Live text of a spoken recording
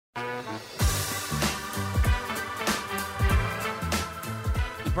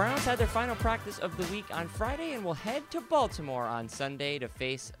The Browns had their final practice of the week on Friday and will head to Baltimore on Sunday to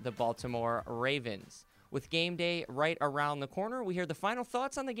face the Baltimore Ravens. With game day right around the corner, we hear the final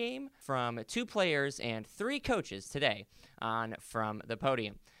thoughts on the game from 2 players and 3 coaches today on From the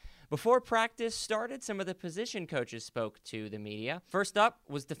Podium. Before practice started, some of the position coaches spoke to the media. First up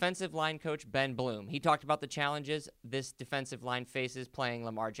was defensive line coach Ben Bloom. He talked about the challenges this defensive line faces playing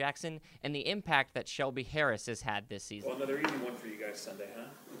Lamar Jackson and the impact that Shelby Harris has had this season. Well, another easy one for you guys Sunday, huh?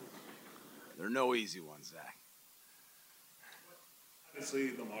 There are no easy ones, Zach.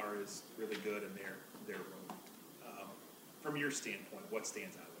 Obviously, Lamar is really good in their room. From your standpoint, what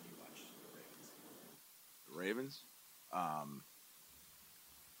stands out when you watch the Ravens? The Ravens?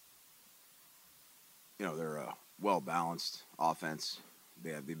 They're a well-balanced offense.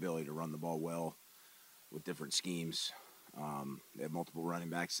 They have the ability to run the ball well with different schemes. They have multiple running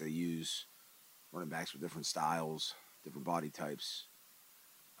backs they use, running backs with different styles, different body types.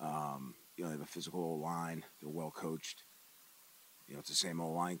 They have a physical O-line. They're well coached. It's the same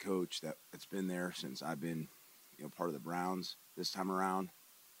O-line coach that's been there since I've been, part of the Browns this time around.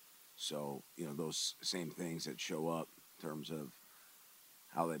 So, those same things that show up in terms of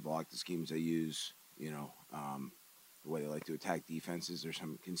how they block, the schemes they use, the way they like to attack defenses. There's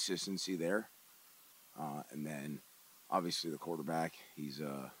some consistency there. And then, obviously, the quarterback, he's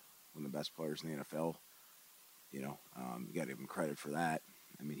one of the best players in the NFL. You got to give him credit for that.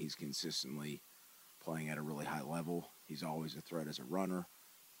 I mean, he's consistently playing at a really high level. He's always a threat as a runner,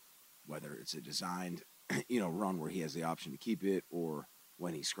 whether it's a designed, run where he has the option to keep it, or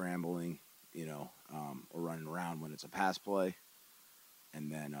when he's scrambling, or running around when it's a pass play.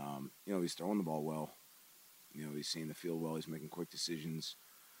 And then, he's throwing the ball well. He's seeing the field well. He's making quick decisions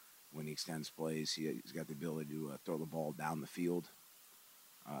when he extends plays. He's got the ability to throw the ball down the field,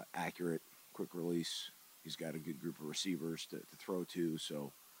 accurate, quick release. He's got a good group of receivers to throw to.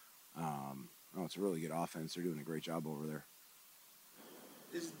 So, it's a really good offense. They're doing a great job over there.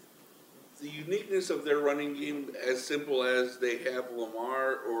 Is the uniqueness of their running game as simple as they have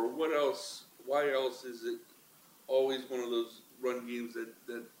Lamar, or what else? Why else is it always one of those run games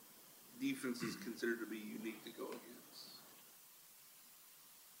that defenses consider to be unique to go against?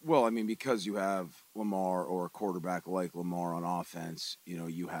 Well, I mean, because you have Lamar or a quarterback like Lamar on offense,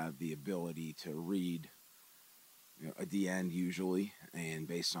 you have the ability to read a D-end usually, and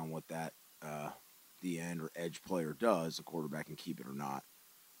based on what that D-end or edge player does, the quarterback can keep it or not,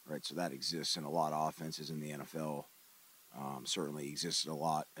 right? So that exists in a lot of offenses in the NFL. Certainly existed a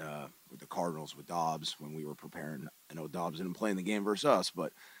lot with the Cardinals with Dobbs when we were preparing. I know Dobbs didn't play in the game versus us,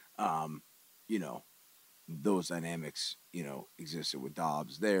 but, those dynamics, existed with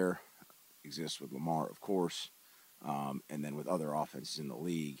Dobbs there, exists with Lamar, of course, and then with other offenses in the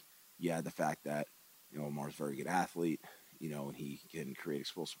league. You had the fact that, Lamar's a very good athlete, and he can create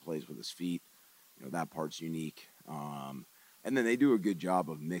explosive plays with his feet. That part's unique. And then they do a good job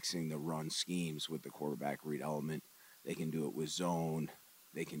of mixing the run schemes with the quarterback read element. They can do it with zone.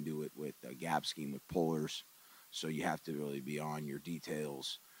 They can do it with a gap scheme with pullers. So you have to really be on your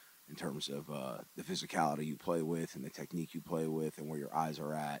details in terms of the physicality you play with and the technique you play with and where your eyes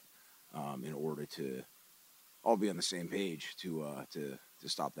are at in order to all be on the same page to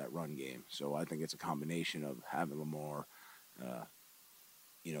stop that run game. So I think it's a combination of having Lamar,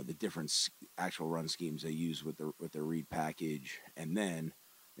 the different actual run schemes they use with their read package, and then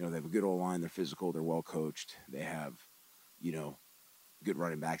they have a good O-line. They're physical. They're well coached. They have good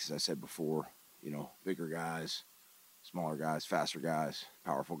running backs, as I said before. Bigger guys, smaller guys, faster guys,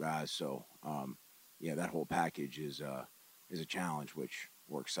 powerful guys. So that whole package is a challenge, which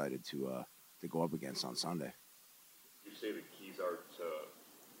we're excited to go up against on Sunday. You say the keys are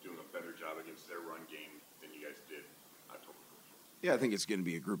to doing a better job against their run game than you guys did October 1st. Yeah, I think it's going to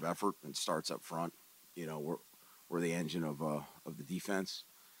be a group effort. It starts up front. We're the engine of the defense.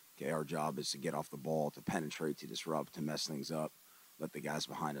 Okay, our job is to get off the ball, to penetrate, to disrupt, to mess things up, let the guys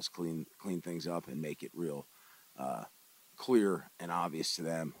behind us clean things up, and make it real clear and obvious to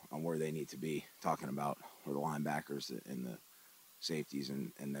them on where they need to be. Talking about where the linebackers and the safeties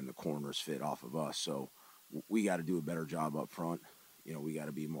and then the corners fit off of us. So we got to do a better job up front. We got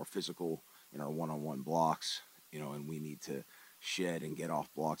to be more physical in our one-on-one blocks, and we need to shed and get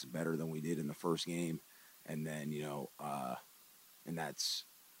off blocks better than we did in the first game. And then,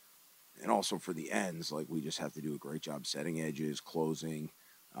 and also for the ends, like we just have to do a great job setting edges, closing,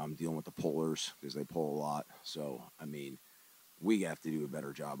 dealing with the pullers because they pull a lot. So, I mean, we have to do a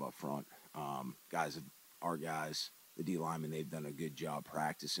better job up front. Our guys, the D linemen, they've done a good job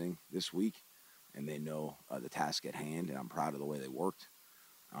practicing this week, and they know the task at hand, and I'm proud of the way they worked.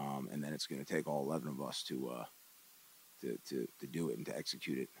 And then it's going to take all 11 of us to to do it and to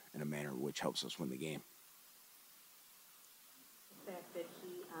execute it in a manner which helps us win the game. The fact that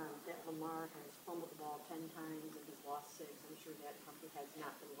that Lamar has fumbled the ball 10 times and he's lost 6, I'm sure that probably has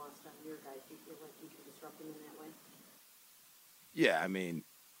not been lost on your guys. Do you feel like you can disrupt him in that way? Yeah, I mean,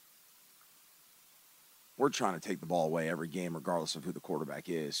 we're trying to take the ball away every game, regardless of who the quarterback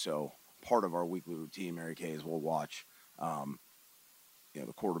is. So part of our weekly routine, Mary Kay, is we'll watch,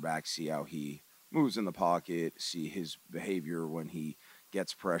 the quarterback, see how he moves in the pocket, see his behavior when he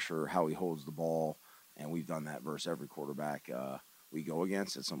gets pressure, how he holds the ball, and we've done that versus every quarterback we go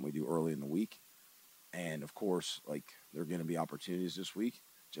against. It's something we do early in the week. And, of course, like, there are going to be opportunities this week,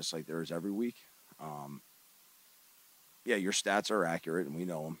 just like there is every week. Yeah, your stats are accurate, and we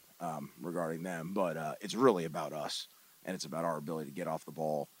know them regarding them, but it's really about us, and it's about our ability to get off the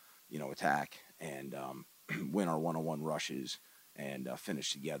ball, attack, and win our one-on-one rushes and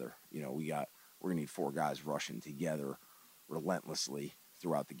finish together. We're going to need 4 guys rushing together relentlessly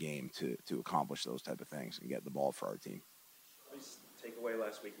throughout the game to accomplish those type of things and get the ball for our team. Take away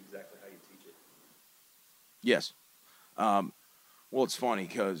last week exactly how you teach it. Yes. Well, it's funny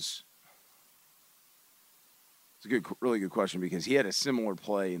because it's a really good question, because he had a similar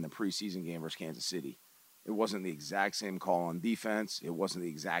play in the preseason game versus Kansas City. It wasn't the exact same call on defense. It wasn't the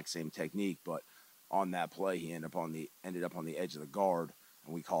exact same technique, but on that play, he ended up on the edge of the guard,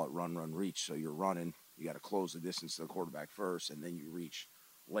 and we call it run, run, reach. So you're running, you got to close the distance to the quarterback first, and then you reach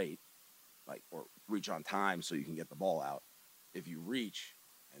late, or reach on time so you can get the ball out. If you reach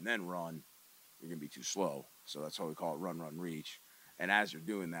and then run, you're going to be too slow. So that's why we call it run, run, reach. And as you're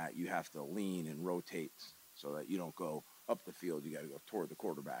doing that, you have to lean and rotate so that you don't go up the field. You got to go toward the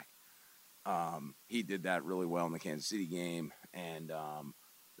quarterback. He did that really well in the Kansas City game, and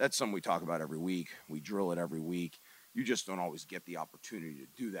that's something we talk about every week. We drill it every week. You just don't always get the opportunity to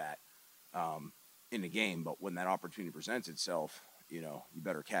do that in the game, but when that opportunity presents itself, you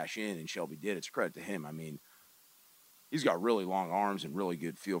better cash in, and Shelby did. It's a credit to him. I mean, he's got really long arms and really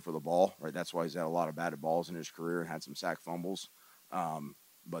good feel for the ball, right? That's why he's had a lot of batted balls in his career and had some sack fumbles.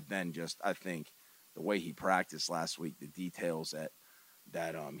 But then I think the way he practiced last week, the details that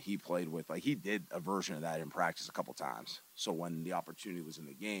he played with, like, he did a version of that in practice a couple times. So when the opportunity was in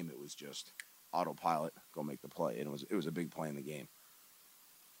the game, it was just autopilot, go make the play. And it was a big play in the game.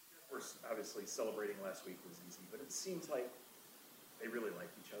 Of course, obviously celebrating last week was easy, but it seems like they really like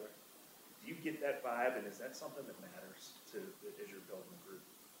each other. Do you get that vibe, and is that something that matters as you're building a group?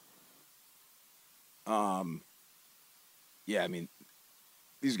 Yeah, I mean,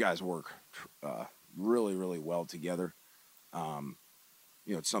 these guys work really, really well together.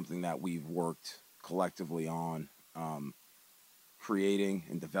 It's something that we've worked collectively on creating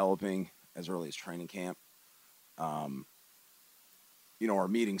and developing as early as training camp. Our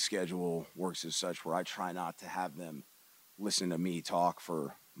meeting schedule works as such where I try not to have them listen to me talk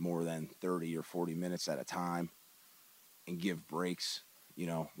for more than 30 or 40 minutes at a time and give breaks.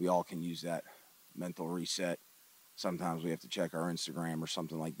 We all can use that mental reset. Sometimes we have to check our Instagram or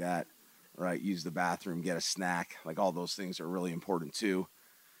something like that, right? Use the bathroom, get a snack. Like, all those things are really important too.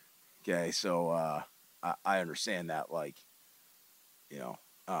 Okay, so I understand that,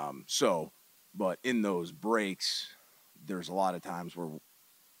 but in those breaks, there's a lot of times where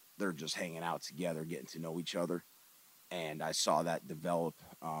they're just hanging out together, getting to know each other. And I saw that develop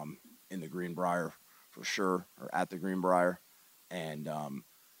in the Greenbrier for sure, or at the Greenbrier. And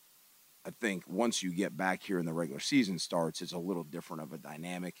I think once you get back here and the regular season starts, it's a little different of a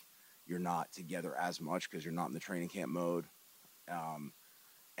dynamic. You're not together as much because you're not in the training camp mode.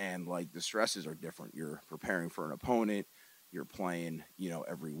 And the stresses are different. You're preparing for an opponent. You're playing,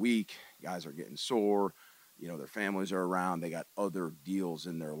 every week. Guys are getting sore. Their families are around. They got other deals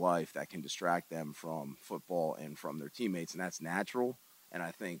in their life that can distract them from football and from their teammates, and that's natural. And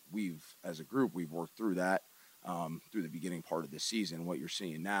I think as a group, we've worked through that through the beginning part of the season. What you're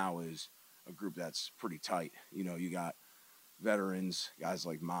seeing now is a group that's pretty tight. You got veterans, guys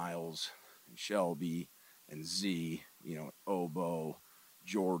like Miles and Shelby and Z, Obo,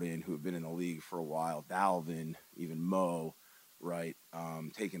 Jordan, who have been in the league for a while, Dalvin, even Mo, right,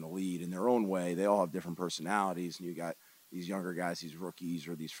 taking the lead in their own way. They all have different personalities, and you got these younger guys, these rookies,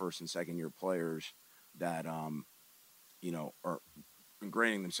 or these first and second year players that, are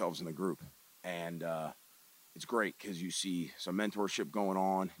ingraining themselves in the group. And it's great because you see some mentorship going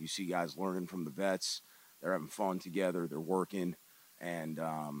on. You see guys learning from the vets. They're having fun together. They're working. And,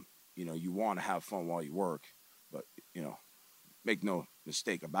 you want to have fun while you work. But, make no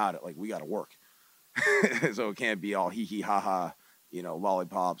mistake about it. We got to work. So it can't be all hee-hee, ha-ha,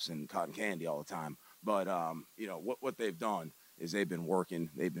 lollipops and cotton candy all the time. But, what they've done is they've been working.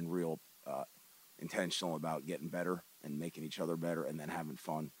 They've been real intentional about getting better and making each other better and then having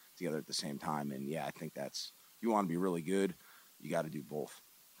fun together at the same time. And yeah, I think that's, if you want to be really good, you got to do both,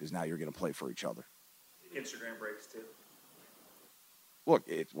 because now you're going to play for each other. Instagram breaks too. Look,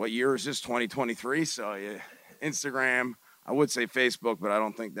 what year is this? 2023. So yeah, Instagram. I would say Facebook, but I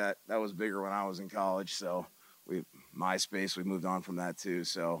don't think that was bigger when I was in college. So MySpace, we moved on from that too.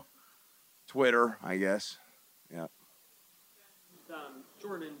 So Twitter, I guess. Yeah.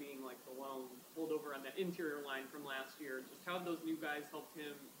 Jordan being like the lone holdover on that interior line from last year, just how have those new guys helped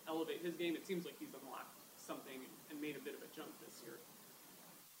him elevate his game? It seems like he's unlocked something and made a bit of a jump this year.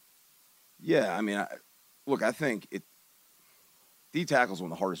 Yeah, I mean, I think D tackle is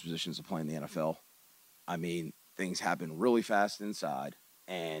one of the hardest positions to play in the NFL. I mean, things happen really fast inside,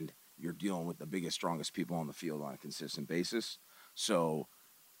 and you're dealing with the biggest, strongest people on the field on a consistent basis. So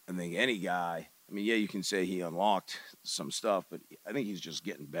I think any guy, I mean, yeah, you can say he unlocked some stuff, but I think he's just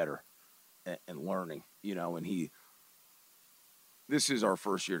getting better and learning, and this is our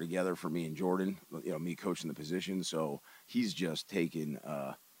first year together for me and Jordan, me coaching the position. So he's just taken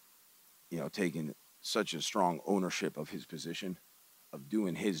such a strong ownership of his position, of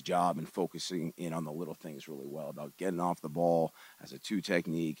doing his job and focusing in on the little things really well, about getting off the ball as a 2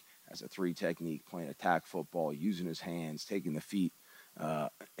 technique, as a 3 technique, playing attack football, using his hands, taking his feet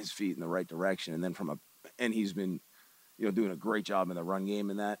in the right direction. And then and he's been, doing a great job in the run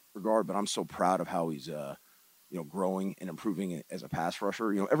game in that regard. But I'm so proud of how he's, growing and improving as a pass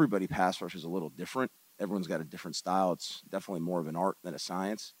rusher. Everybody pass rushes a little different. Everyone's got a different style. It's definitely more of an art than a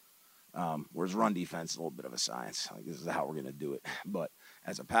science. Whereas run defense is a little bit of a science. Like, this is how we're going to do it. But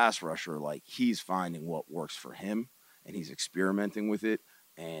as a pass rusher, like, he's finding what works for him, and he's experimenting with it,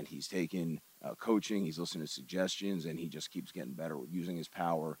 and he's taking coaching, he's listening to suggestions, and he just keeps getting better with using his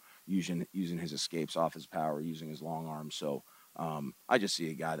power, using his escapes off his power, using his long arms. So I just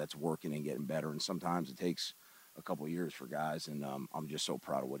see a guy that's working and getting better, and sometimes it takes a couple of years for guys, and I'm just so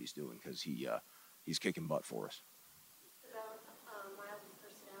proud of what he's doing, because he's kicking butt for us.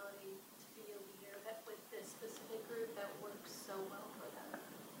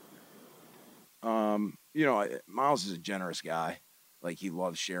 Miles is a generous guy. Like, he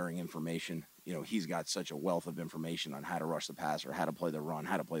loves sharing information. He's got such a wealth of information on how to rush the passer, how to play the run,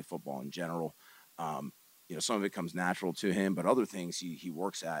 how to play football in general. Some of it comes natural to him, but other things he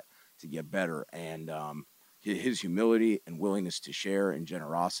works at to get better. And his humility and willingness to share and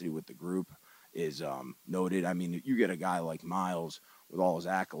generosity with the group is noted. I mean, you get a guy like Miles with all his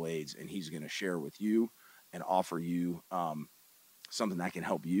accolades, and he's going to share with you and offer you something that can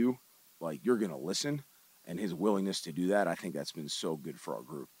help you. Like, you're going to listen, and his willingness to do that, I think that's been so good for our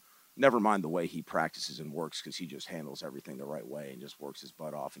group. Never mind the way he practices and works, because he just handles everything the right way and just works his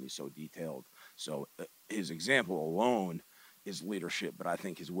butt off, and he's so detailed. So his example alone is leadership, but I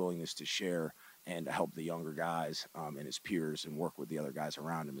think his willingness to share and to help the younger guys and his peers and work with the other guys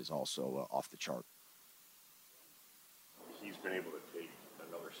around him is also off the chart. He's been able to take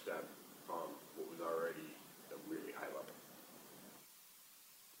another step from what was already a really high level.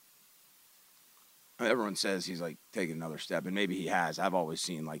 Everyone says he's like taking another step, and maybe he has. I've always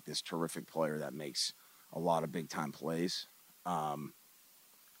seen like this terrific player that makes a lot of big time plays.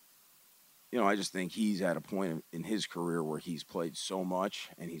 I just think he's at a point in his career where he's played so much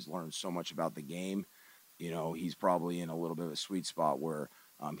and he's learned so much about the game. He's probably in a little bit of a sweet spot where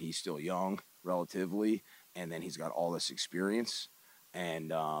he's still young relatively, and then he's got all this experience,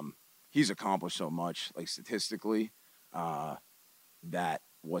 and he's accomplished so much, like statistically, that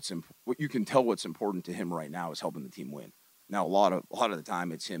what you can tell what's important to him right now is helping the team win. Now, a lot of the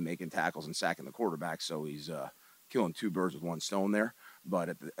time it's him making tackles and sacking the quarterback, so he's killing 2 birds with 1 stone there.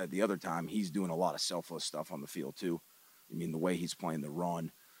 But at the other time, he's doing a lot of selfless stuff on the field too. I mean, the way he's playing the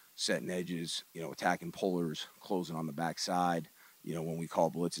run, setting edges, attacking pullers, closing on the backside. When we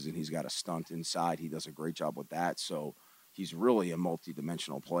call blitzes and he's got a stunt inside, he does a great job with that. So he's really a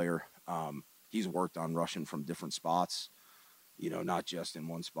multi-dimensional player. He's worked on rushing from different spots, not just in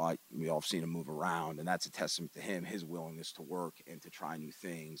one spot. We all have seen him move around, and that's a testament to him, his willingness to work and to try new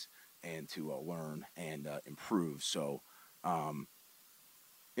things and to learn and improve. So,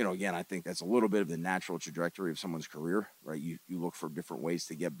 again, I think that's a little bit of the natural trajectory of someone's career, right? You look for different ways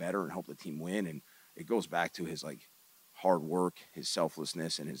to get better and help the team win, and it goes back to his like hard work, his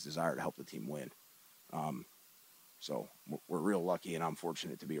selflessness, and his desire to help the team win. So we're real lucky, and I'm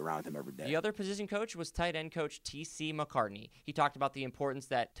fortunate to be around him every day. The other position coach was tight end coach T.C. McCartney. He talked about the importance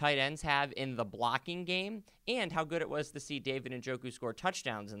that tight ends have in the blocking game and how good it was to see David Njoku score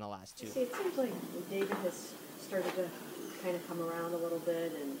touchdowns in the last 2. See, it seems like David has started to kind of come around a little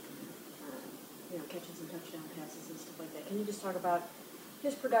bit and, catching some touchdown passes and stuff like that. Can you just talk about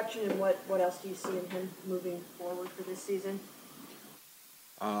his production and what else do you see in him moving forward for this season?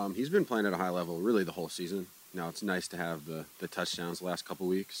 He's been playing at a high level really the whole season. Now, it's nice to have the touchdowns the last couple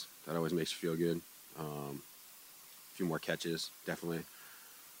weeks. That always makes you feel good. A few more catches, definitely.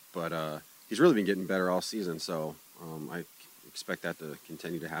 But he's really been getting better all season, so I expect that to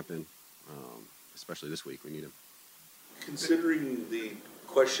continue to happen, especially this week. We need him. Considering the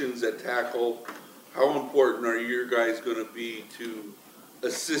questions at tackle, how important are your guys going to be to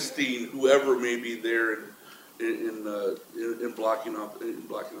assisting whoever may be there in blocking on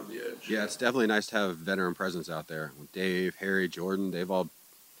the edge? Yeah, it's definitely nice to have a veteran presence out there. Dave, Harry, Jordan, they've all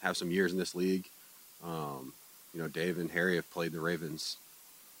have some years in this league. Dave and Harry have played the Ravens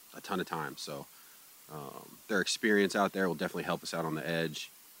a ton of times, so their experience out there will definitely help us out on the edge,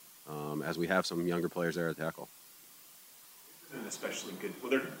 as we have some younger players there at tackle. And especially good. Well,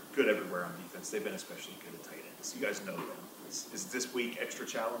 they're good everywhere on defense. They've been especially good at tight ends. You guys know them. Is this week extra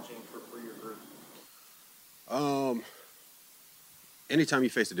challenging for your group? Anytime you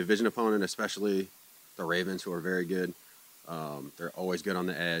face a division opponent, especially the Ravens, who are very good, they're always good on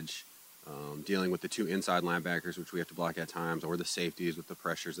the edge. Dealing with the two inside linebackers, which we have to block at times, or the safeties with the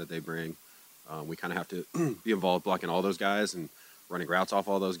pressures that they bring. We kind of have to be involved blocking all those guys and running routes off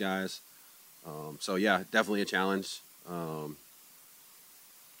all those guys. So, yeah, definitely a challenge.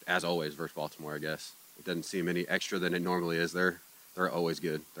 As always, versus Baltimore, I guess. It doesn't seem any extra than it normally is. They're always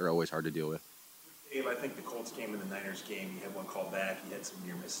good. They're always hard to deal with. Dave, I think the Colts game and the Niners game, you had one call back, you had some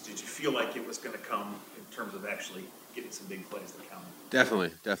near misses. Did you feel like it was going to come in terms of actually getting some big plays that count?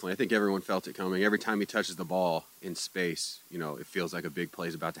 Definitely. I think everyone felt it coming. Every time he touches the ball in space, it feels like a big play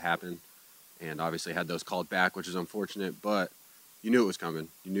is about to happen. And obviously had those called back, which is unfortunate, but you knew it was coming.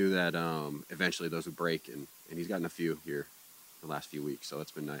 You knew that eventually those would break, and he's gotten a few here the last few weeks, so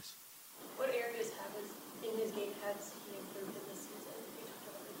it's been nice. What areas in his game has he improved in this season?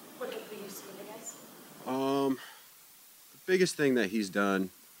 What have you seen, I guess? The biggest thing that he's done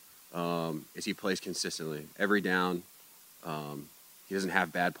is he plays consistently. Every down, he doesn't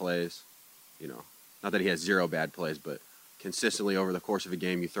have bad plays. Not that he has zero bad plays, but consistently over the course of a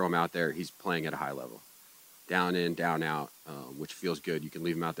game, you throw him out there, he's playing at a high level. Down in, down out, which feels good. You can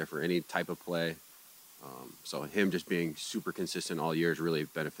leave him out there for any type of play. So him just being super consistent all year has really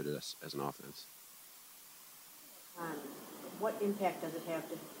benefited us as an offense. What impact does it have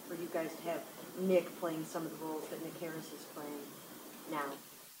for you guys to have Nick playing some of the roles that Nick Harris is playing now?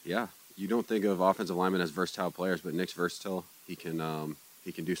 Yeah, you don't think of offensive linemen as versatile players, but Nick's versatile. He can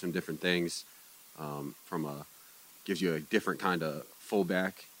do some different things. Gives you a different kind of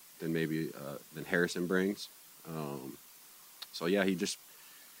fullback than than Harrison brings. So yeah, he's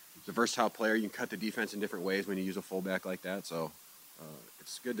a versatile player. You can cut the defense in different ways when you use a fullback like that. So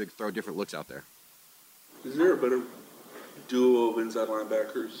it's good to throw different looks out there. Is there a better duo of inside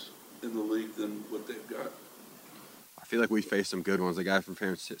linebackers in the league than what they've got? I feel like we faced some good ones. The guys from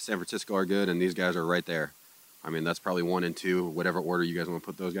San Francisco are good, and these guys are right there. I mean, that's probably 1 and 2, whatever order you guys want to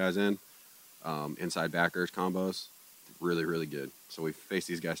put those guys in. Inside backers, combos, really, really good. So we've faced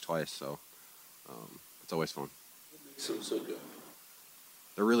these guys twice, so it's always fun. What makes them so good?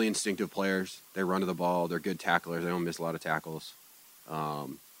 They're really instinctive players. They run to the ball. They're good tacklers. They don't miss a lot of tackles.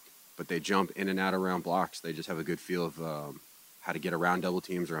 But they jump in and out around blocks. They just have a good feel of how to get around double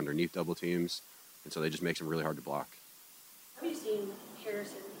teams or underneath double teams. And so they just makes them really hard to block. Have you seen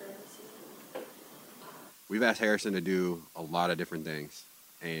Harrison during the season? We've asked Harrison to do a lot of different things.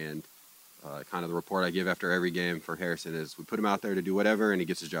 And kind of the report I give after every game for Harrison is we put him out there to do whatever, and he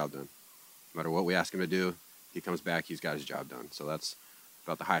gets his job done. No matter what we ask him to do, he comes back, he's got his job done. So that's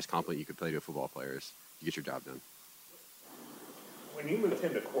about the highest compliment you could play to a football player is you get your job done. When you moved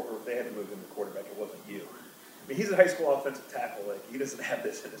him to quarterback, they had to move him to quarterback, it wasn't you. I mean, he's a high school offensive tackle. Like, he doesn't have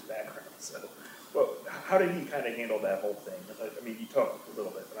this in his background. So, well, how did he kind of handle that whole thing? I mean, you talked a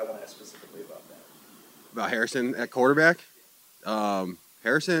little bit, but I want to ask specifically about that. About Harrison at quarterback?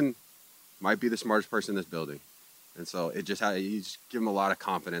 Harrison might be the smartest person in this building. And so you just give him a lot of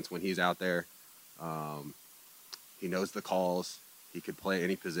confidence when he's out there. He knows the calls. He could play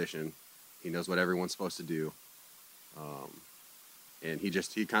any position. He knows what everyone's supposed to do. And he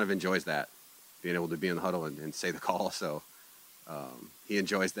kind of enjoys that, being able to be in the huddle and say the call. So he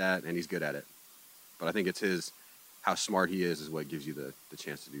enjoys that, and he's good at it. But I think it's how smart he is what gives you the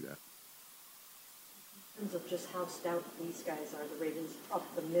chance to do that. In terms of just how stout these guys are, the Ravens up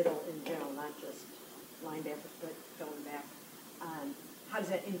the middle in general, not just linebackers, but going back. How does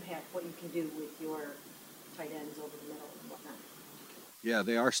that impact what you can do with your tight ends over the middle and whatnot? Yeah,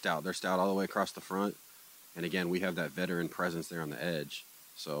 they are stout. They're stout all the way across the front. And again, we have that veteran presence there on the edge.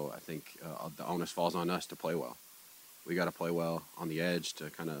 So I think the onus falls on us to play well. we got to play well on the edge to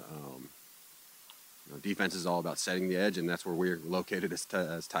kind of, defense is all about setting the edge, and that's where we're located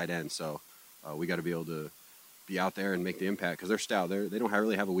as tight ends. So we got to be able to be out there and make the impact because they're stout. They don't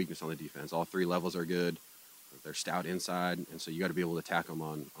really have a weakness on the defense. All three levels are good. They're stout inside, and so you got to be able to attack them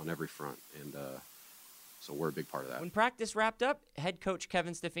on every front. And so we're a big part of that. When practice wrapped up, head coach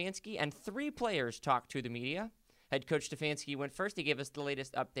Kevin Stefanski and 3 players talked to the media. Head coach Stefanski went first. He gave us the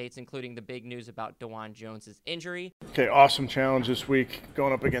latest updates, including the big news about DeJuan Jones' injury. Okay, awesome challenge this week,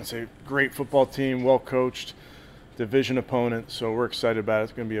 going up against a great football team, well-coached, division opponent, so we're excited about it.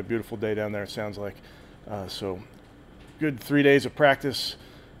 It's going to be a beautiful day down there, it sounds like. So good 3 days of practice.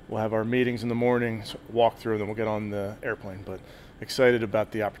 We'll have our meetings in the morning, walk through, and then we'll get on the airplane. But excited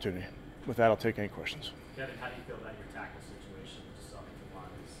about the opportunity. With that, I'll take any questions. Kevin, how do you feel about your tackle situation? Just saw that DeJuan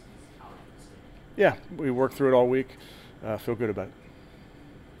is out of this game. Yeah, we worked through it all week. Feel good about it.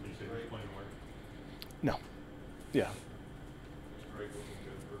 You said he's playing work. No. Yeah.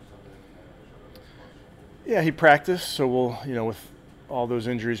 Yeah, he practiced, so we'll, with all those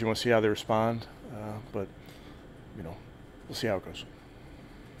injuries, you want to see how they respond. But, we'll see how it goes.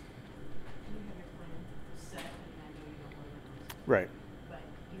 Right.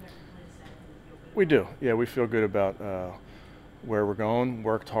 We do. Yeah, we feel good about where we're going.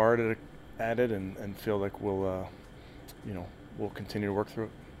 Worked hard at it, and feel like we'll continue to work through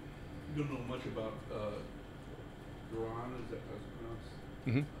it. You don't know much about Duran, is that how it's pronounced?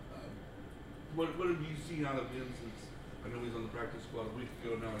 Mm-hmm. What have you seen out of him since? I know he's on the practice squad a week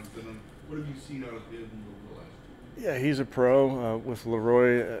ago now. What have you seen out of him over the last 2 weeks? Yeah, he's a pro with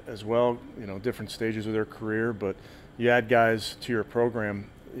Leroy as well. Different stages of their career, but you add guys to your program.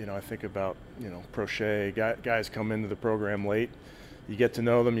 I think about Prochet. Guys come into the program late. You get to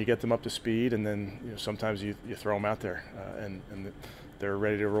know them, you get them up to speed, and then sometimes you throw them out there, and they're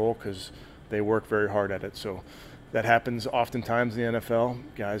ready to roll because they work very hard at it. So that happens oftentimes in the NFL.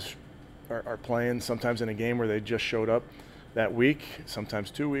 Guys are playing sometimes in a game where they just showed up that week,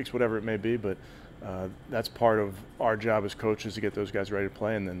 sometimes 2 weeks, whatever it may be. But that's part of our job as coaches to get those guys ready to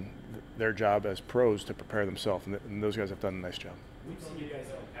play, and then their job as pros to prepare themselves. And those guys have done a nice job. We've seen you guys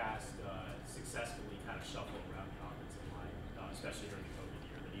in the past successfully kind of shuffle around the offensive line, especially during the COVID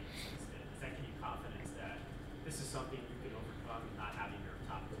year, but even since then. Does that give you confidence that this is something you can overcome, not having your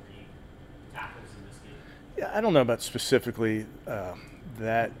top 3 tackles in this game? Yeah, I don't know about specifically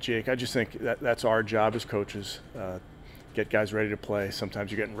that, Jake. I just think that's our job as coaches. Get guys ready to play.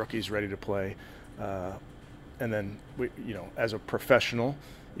 Sometimes you're getting rookies ready to play. And then, as a professional,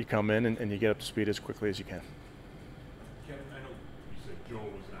 you come in and you get up to speed as quickly as you can. Kevin, I know you said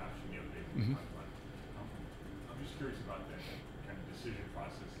Joel was an option the other day. Mm-hmm. I'm just curious about that kind of decision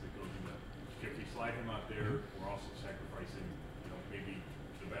process that goes into if you slide him out there, we're also sacrificing, maybe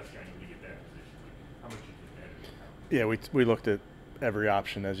the best guy in the league at that position. How much you take that into account? Yeah, we looked at every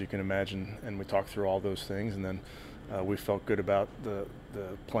option, as you can imagine, and we talked through all those things, and then we felt good about the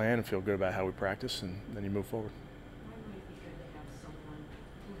plan and feel good about how we practice, and then you move forward. Why might it be good to have someone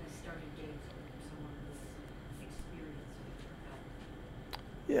who has started games or someone with experience with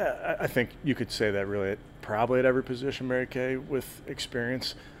your help? Yeah, I think you could say that really probably at every position, Mary Kay, with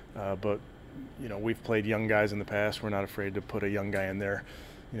experience. But, we've played young guys in the past. We're not afraid to put a young guy in there.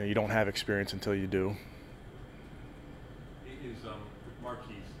 You don't have experience until you do. Is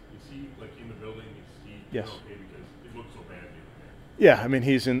Marquise, is he in the building? Is he Yes. okay because it looks so bad the other day? Yeah, I mean,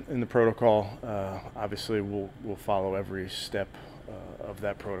 he's in the protocol. Obviously, we'll follow every step of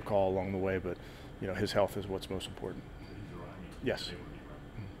that protocol along the way, but, his health is what's most important. Yes.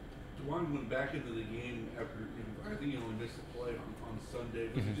 DeJuan went back into the game after, I think he only missed a play on Sunday.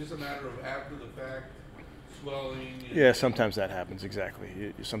 Was it just a matter of after the fact, swelling? Yeah, sometimes that happens,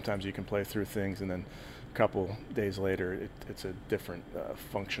 exactly. Sometimes you can play through things, and then a couple days later, it's a different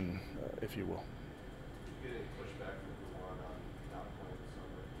function, if you will.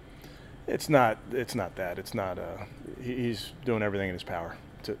 It's not that. It's not. He's doing everything in his power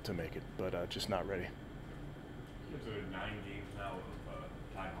to make it, but just not ready. There's 9 games now of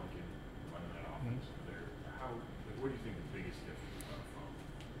Ty Munkin running that offense there. What do you think the biggest difference is from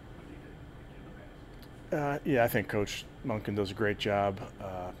what he did in the past? Yeah, I think Coach Munkin does a great job.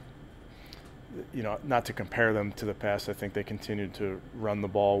 Not to compare them to the past, I think they continue to run the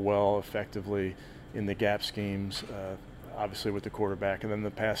ball well, effectively in the gap schemes, obviously with the quarterback. And then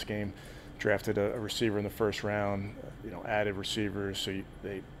the pass game, drafted a receiver in the first round, added receivers, so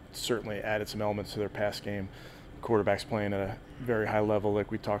they certainly added some elements to their pass game. Quarterback's playing at a very high level like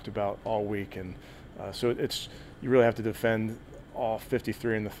we talked about all week. And so you really have to defend all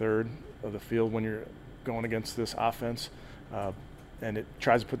 53 in the third of the field when you're going against this offense. And it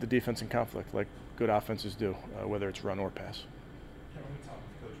tries to put the defense in conflict, like good offenses do, whether it's run or pass. When we talked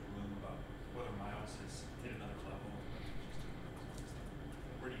with Coach Bloom about whether Miles has hit another level,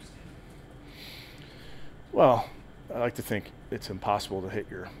 where do you stand? Well, I like to think it's impossible to hit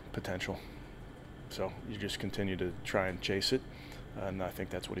your potential. So you just continue to try and chase it, and I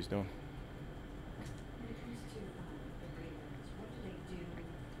think that's what he's doing. When it comes to the Ravens, what do they do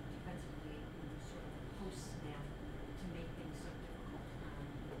defensively, sort of post-snap, to make things so difficult?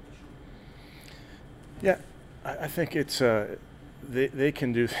 Yeah, I think it's they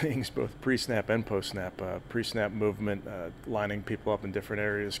can do things both pre-snap and post-snap. Pre-snap movement, lining people up in different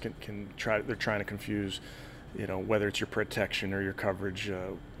areas they're trying to confuse, whether it's your protection or your coverage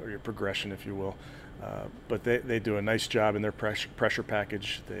or your progression, if you will. But they do a nice job in their pressure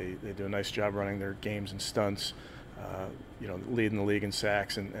package. They do a nice job running their games and stunts, leading the league in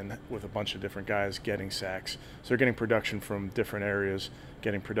sacks and with a bunch of different guys getting sacks. So they're getting production from different areas,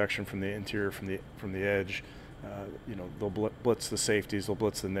 getting production from the interior, from the edge. They'll blitz the safeties, they'll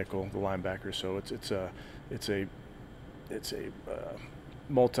blitz the nickel, the linebackers. So it's a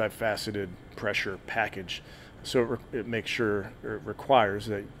multifaceted pressure package. So it requires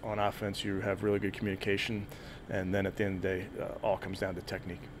that on offense you have really good communication, and then at the end of the day, all comes down to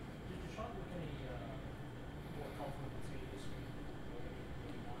technique. Did Deshaun look any more comfortable to you this week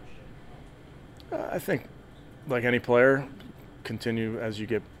when you watched him? I think, like any player, continue as you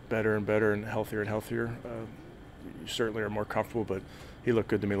get better and better and healthier. You certainly are more comfortable, but he looked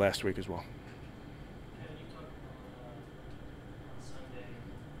good to me last week as well. And you talked about on Sunday,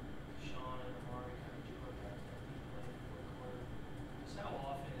 Sean and Amari kind of quarterbacks that he played in the fourth quarter. Just how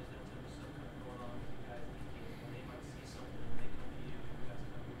often is that type of stuff kind of going on with you guys in the game when they might see something and they come to you and you guys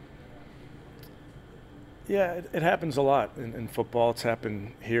kind of Yeah, it happens a lot in football. It's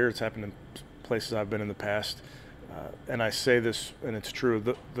happened here. It's happened in places I've been in the past. And I say this, and it's true,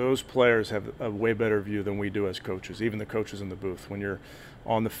 those players have a way better view than we do as coaches, even the coaches in the booth. When you're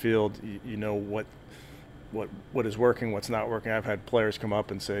on the field, you know what is working, what's not working. I've had players come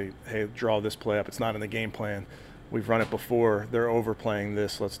up and say, hey, draw this play up. It's not in the game plan. We've run it before. They're overplaying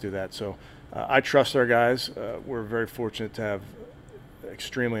this. Let's do that. So I trust our guys. We're very fortunate to have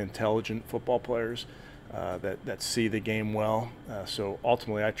extremely intelligent football players that see the game well. So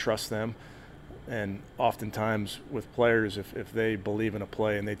ultimately, I trust them. And oftentimes with players, if they believe in a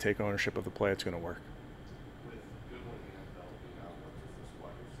play and they take ownership of the play, it's going to work. With good looking NFL,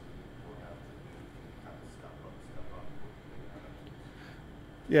 what does this players will have to do to kind of step up?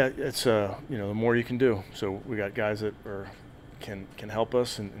 Yeah, it's the more you can do. So we got guys that can help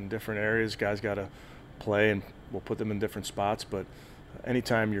us in different areas. Guys got to play, and we'll put them in different spots. But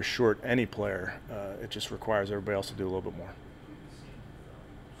anytime you're short any player, it just requires everybody else to do a little bit more.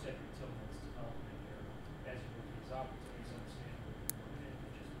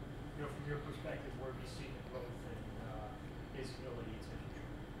 From your perspective, where do you see the growth and his ability to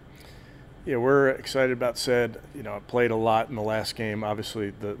contribute? Yeah, we're excited about Ced. I played a lot in the last game. Obviously,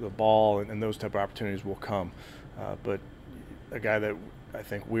 the ball and those type of opportunities will come. But a guy that I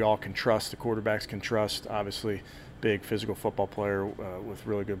think we all can trust, the quarterbacks can trust, obviously big physical football player with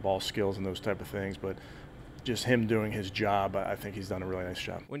really good ball skills and those type of things. But just him doing his job, I think he's done a really nice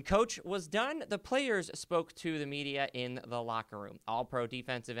job. When Coach was done, the players spoke to the media in the locker room. All-Pro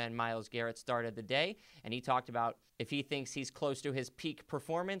defensive end Myles Garrett started the day, and he talked about if he thinks he's close to his peak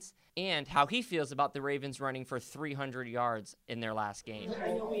performance and how he feels about the Ravens running for 300 yards in their last game. I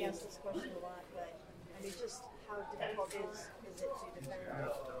know we ask this question a lot, but just how difficult is it to defend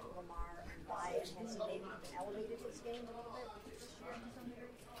Lamar and why, and has he maybe elevated his game a little bit this year to some degree?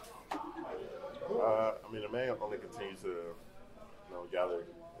 The man only continues to, gather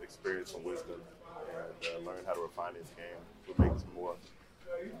experience and wisdom and learn how to refine his game. What makes him more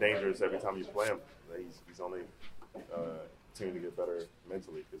dangerous every time you play him. He's only continuing to get better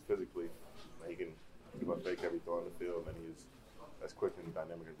mentally, because physically he can keep up fake every throw on the field, and he's as quick and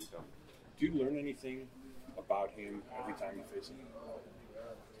dynamic as he comes. Do you learn anything about him every time you face him?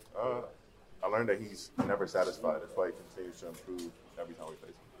 I learned that he's never satisfied. That's why he continues to improve every time we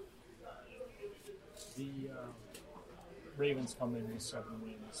face him. The Ravens come in with 7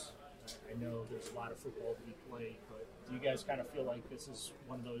 wins. I know there's a lot of football to be played, but do you guys kind of feel like this is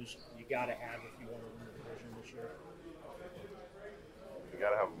one of those you got to have if you want to win the division this year? You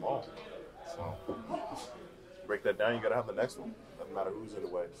got to have them all. So break that down, you got to have the next one. Doesn't matter who's in the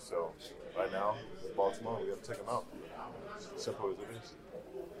way. So right now, it's Baltimore. We got to take them out. Simple as it is.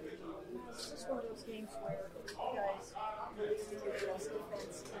 This is one of those games where you guys really see your best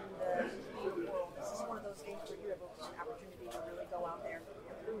defense in the world. This is one of those games where you have an opportunity to really go out there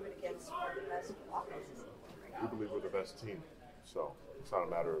and prove it against one of the best offenses. We believe we're the best team. So it's not a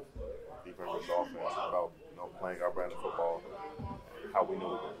matter of defense versus offense. It's about playing our brand of football, how we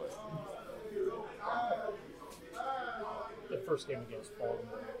know we can play. The first game against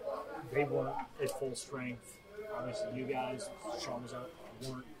Baltimore, they weren't at full strength. Obviously, you guys, Sean was out,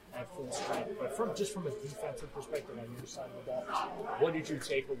 weren't at full strength. But from a defensive perspective on your side of the ball, what did you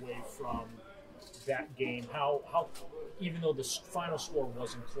take away from that game? How even though the final score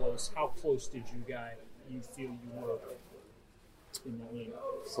wasn't close, how close did you feel you were in the game?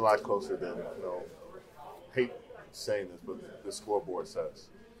 It's a lot closer than, hate saying this, but the scoreboard says.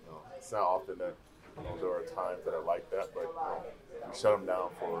 It's not often that there are times that are like that, but we shut them down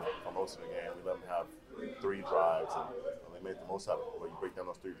for most of the game. We let them have 3 drives, and they made the most out of it. When you break down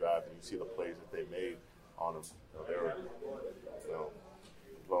those 3 drives and you see the plays that they made on them, they were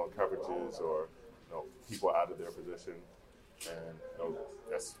blowing coverages or people out of their position, and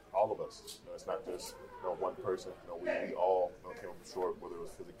that's all of us. It's not just one person. We all came up short, whether it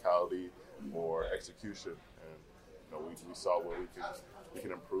was physicality or execution, and we saw where we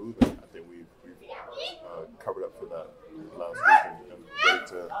can improve, and I think we've covered up for that last week and ready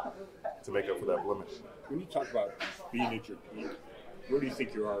to make up for that blemish. When you talk about being at your peak, where do you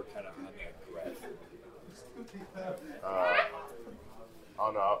think you are kind of on that graph? I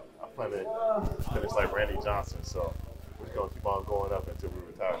don't know. I plan to finish like Randy Johnson, so we're just going to keep on going up until we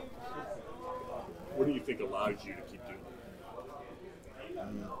retire. What do you think allows you to keep doing that?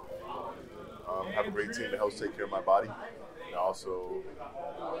 Have a great team that helps take care of my body. It also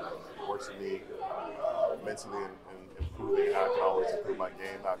works with me mentally and improving how I can always improve my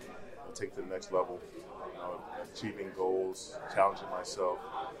game, how I can take to the next level, achieving goals, challenging myself,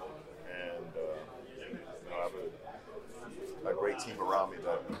 and I have a great team around me,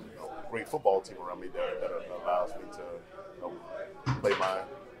 great football team around me that allows me to play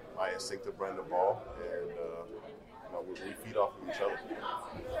my instinctive brand of ball, and we feed off of each other.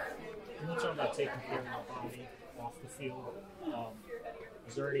 When you talk about taking care of your body off the field,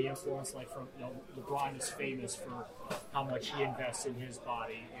 is there any influence, like from LeBron is famous for how much he invests in his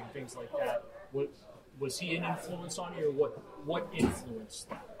body and things like that? Was he an influence on you, or what influenced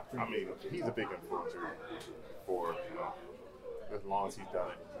that? I mean, he's a big influencer for as long as he's done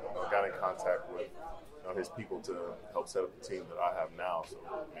it. I got in contact with his people to help set up the team that I have now. So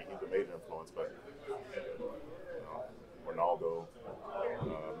he's a major influence, but Ronaldo,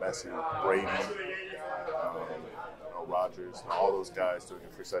 Messi, Brady, Rodgers, all those guys doing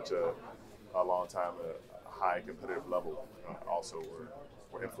it for such a long time at a high competitive level also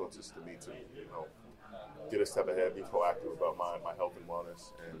were influences to me to get a step ahead, be proactive about my health and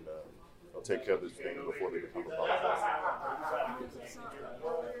wellness, and take care of this thing before they become a problem.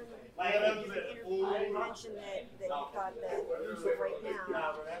 You mentioned that you thought that right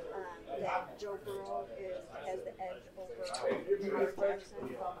now that Joe Burrow has the edge over others,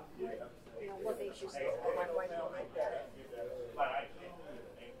 and what makes you say why like that? I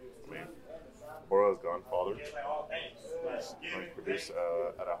mean, Burrow's gone farther. He's produced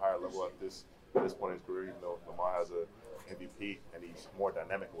at a higher level at this point in his career, even though Lamar has a MVP and he's more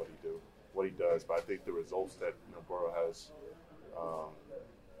dynamic in what he does. But I think the results that Burrow has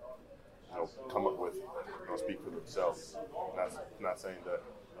come up with speak for themselves. Not saying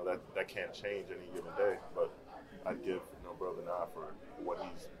that that can't change any given day, but I'd give Burrow the nod for what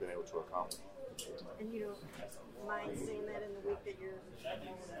he's been able to accomplish. And you don't mind saying that in the week that you're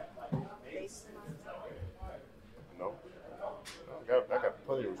based on? No. I got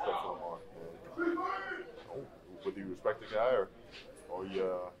plenty of respect for Lamar. Whether you respect the guy or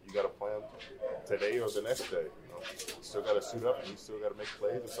you got a plan today or the next day, you still got to suit up and you still got to make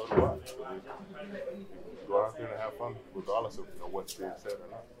plays, and so do I. You go out there and have fun, regardless of what's being said or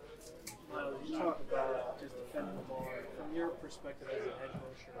not. You talk about just defending the ball. From your perspective as an edge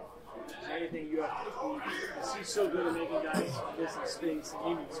rusher, is there anything you have to tweak? Because he's so good at making guys miss in space,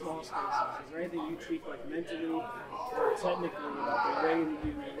 and even small spaces. Is there anything you tweak, like mentally or technically, about the way that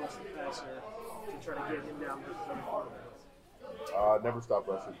you rush the passer to try to get him down to the quarterback? Never stop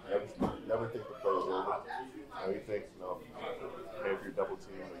rushing. Never think the play is over. You think, hey, if you're double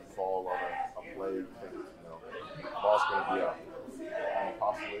team or you fall on a play, you think, the ball's going to be out.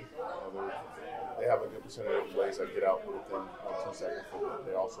 Possibly. They have a good percentage of plays that get out within 2 seconds, but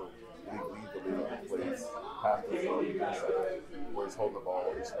they also lead the league on plays past the 1 second, where he's holding the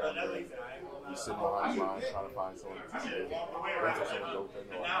ball, he's scrambling, he's sitting behind the line trying to find someone to wait for someone open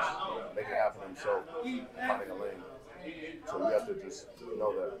or make it happen himself, finding a lane. So you have to just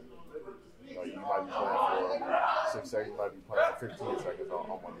know that you might be playing for 6 seconds, you might be playing for 15 seconds on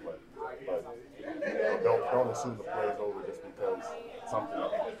one play. But don't assume the play is over just because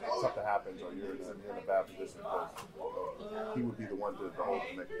something happens or you're in a bad position because he would be the one to hold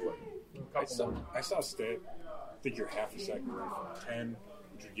the next play. I saw a stat. I think you're half a second away from 10,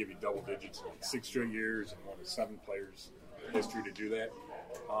 which would give you double digits in like 6 straight years and one of 7 players in history to do that.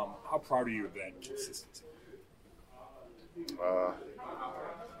 How proud are you of that consistency? The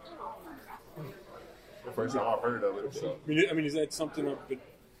first time I've heard of it. So. I mean, is that something that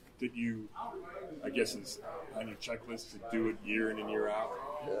you, I guess, is on your checklist to do it year in and year out?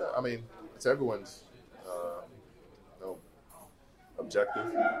 Yeah, I mean, it's everyone's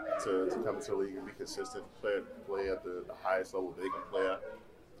objective to come into the league and be consistent, play at the highest level they can play at.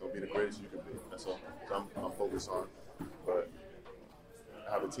 Be the greatest you can be. That's all I'm focused on. But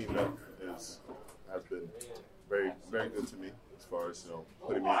I have a team that has been very, very good to me as far as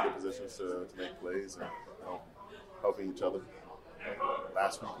putting me in good positions to make plays and helping each other.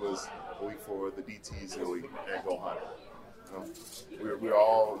 Last week was a week for the DTs and go home. We were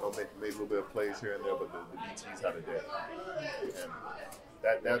all made a little bit of plays here and there, but the DTs had a day,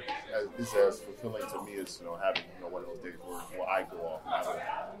 and that is as fulfilling to me as having one of those days where I go off and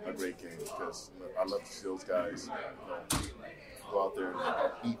have a great game, because I love to see those guys go out there and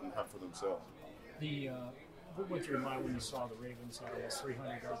eat and hunt for themselves. What went through your mind when you saw the Ravens had almost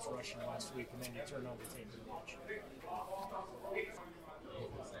 300 yards rushing last week, and then you turned on the tape and watched?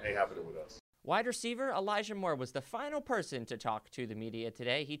 Ain't happening with us. Wide receiver Elijah Moore was the final person to talk to the media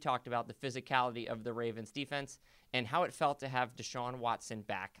today. He talked about the physicality of the Ravens defense and how it felt to have Deshaun Watson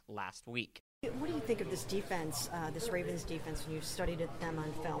back last week. What do you think of this defense, this Ravens defense, when you studied them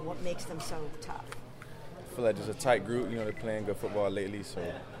on film? What makes them so tough? I feel like there's a tight group. They're playing good football lately, so,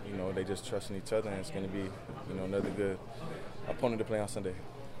 they just trusting each other, and it's going to be, another good opponent to play on Sunday.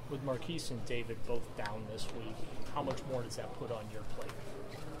 With Marquise and David both down this week, how much more does that put on your plate?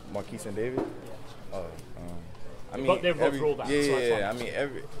 Marquise and David? Yeah. I mean, they've both rolled out. Yeah. I mean,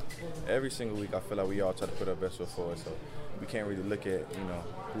 every single week, I feel like we all try to put our best foot forward. So we can't really look at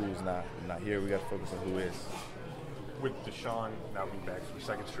who's not here. We got to focus on who is. With Deshaun now being back for the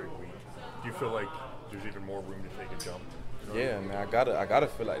second straight week, do you feel like there's even more room to take a jump? Yeah, man. I gotta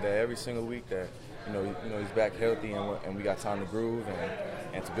feel like that every single week. That he's back healthy and we got time to groove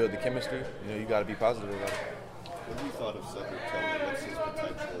and to build the chemistry. You got to be positive about it. What have you thought of Cedric Tillman? What's his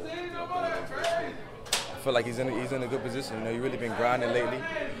potential going into this week? I feel like he's in a good position. He's really been grinding lately.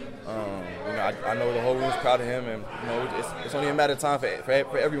 I know the whole room's proud of him, and it's only a matter of time for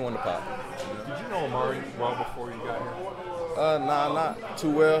everyone to pop. Did you know Amari well before you got here? Nah, not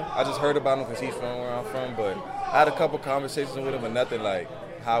too well. I just heard about him because he's from where I'm from, but I had a couple conversations with him, but nothing like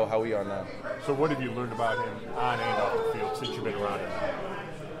how we are now. So what have you learned about him on and off the field since you've been around him?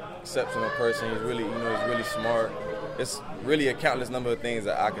 Exceptional person. He's really, he's really smart. It's really a countless number of things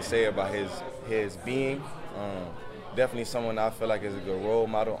that I could say about his being. Definitely someone I feel like is a good role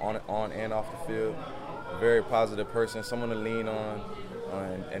model on and off the field. A very positive person, someone to lean on,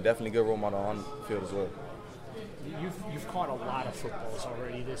 and definitely a good role model on the field as well. You've caught a lot of footballs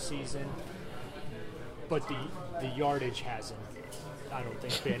already this season, but the yardage hasn't, I don't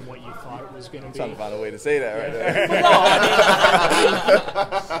think, been what you thought it was going to be. I'm trying to find a way to say that right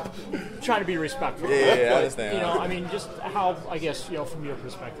there. Trying to be respectful. Yeah, I understand. Just how, I guess, from your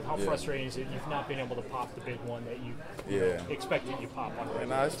perspective, how frustrating is it you've not been able to pop the big one that you expected you pop on?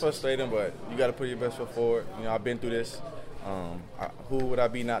 Nah, it's frustrating, but you got to put your best foot forward. I've been through this. Who would I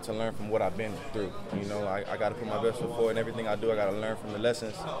be not to learn from what I've been through? I got to put my best foot forward, and everything I do, I got to learn from the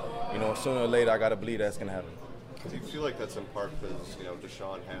lessons. Sooner or later, I got to believe that's going to happen. Do you feel like that's in part because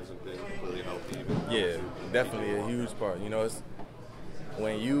Deshaun hasn't been completely healthy? Yeah, definitely a huge part. It's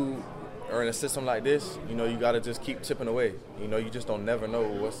when you are in a system like this, you got to just keep chipping away. You just don't never know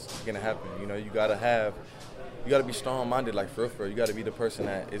what's going to happen. You got to be strong-minded, like for real. You got to be the person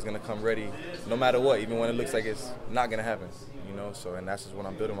that is going to come ready no matter what, even when it looks like it's not going to happen. And that's just what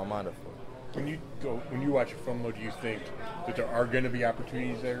I'm building my mind up for. When you watch a film, though, do you think that there are going to be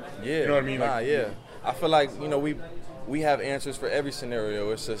opportunities there? Yeah. You know what I mean? Yeah. I feel like, we have answers for every scenario.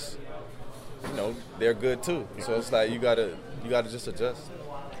 It's just, they're good too. So it's like you gotta just adjust.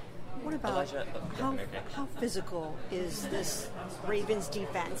 What about how physical is this Ravens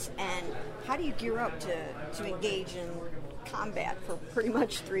defense, and how do you gear up to engage in combat for pretty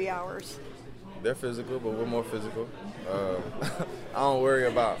much 3 hours? They're physical, but we're more physical. I don't worry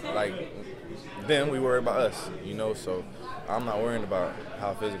about them. We worry about us. So I'm not worrying about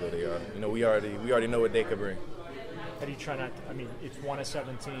how physical they are. We already know what they could bring. How do you try not to, it's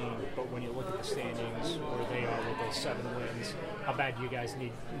 1-17, but when you look at the standings, where they are with those 7 wins, how bad do you guys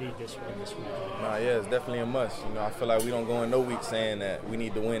need this win this week? Nah, yeah, it's definitely a must. I feel like we don't go in no week saying that we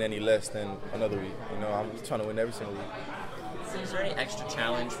need to win any less than another week. I'm trying to win every single week. Is there any extra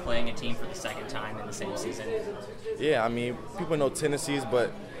challenge playing a team for the second time in the same season? Yeah, I mean, people know tendencies,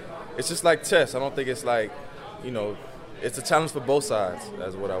 but it's just like chess. I don't think it's like, it's a challenge for both sides.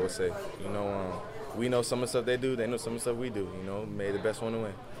 That's what I would say. We know some of the stuff they do. They know some of the stuff we do. May the best one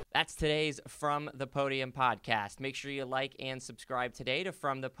win. That's today's From the Podium podcast. Make sure you like and subscribe today to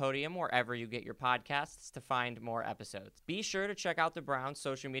From the Podium wherever you get your podcasts to find more episodes. Be sure to check out the Browns'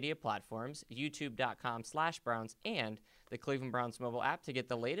 social media platforms, youtube.com/Browns, and the Cleveland Browns mobile app to get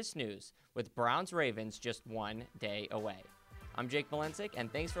the latest news with Browns Ravens just one day away. I'm Jake Malencic,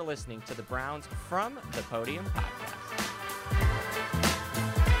 and thanks for listening to the Browns From the Podium podcast.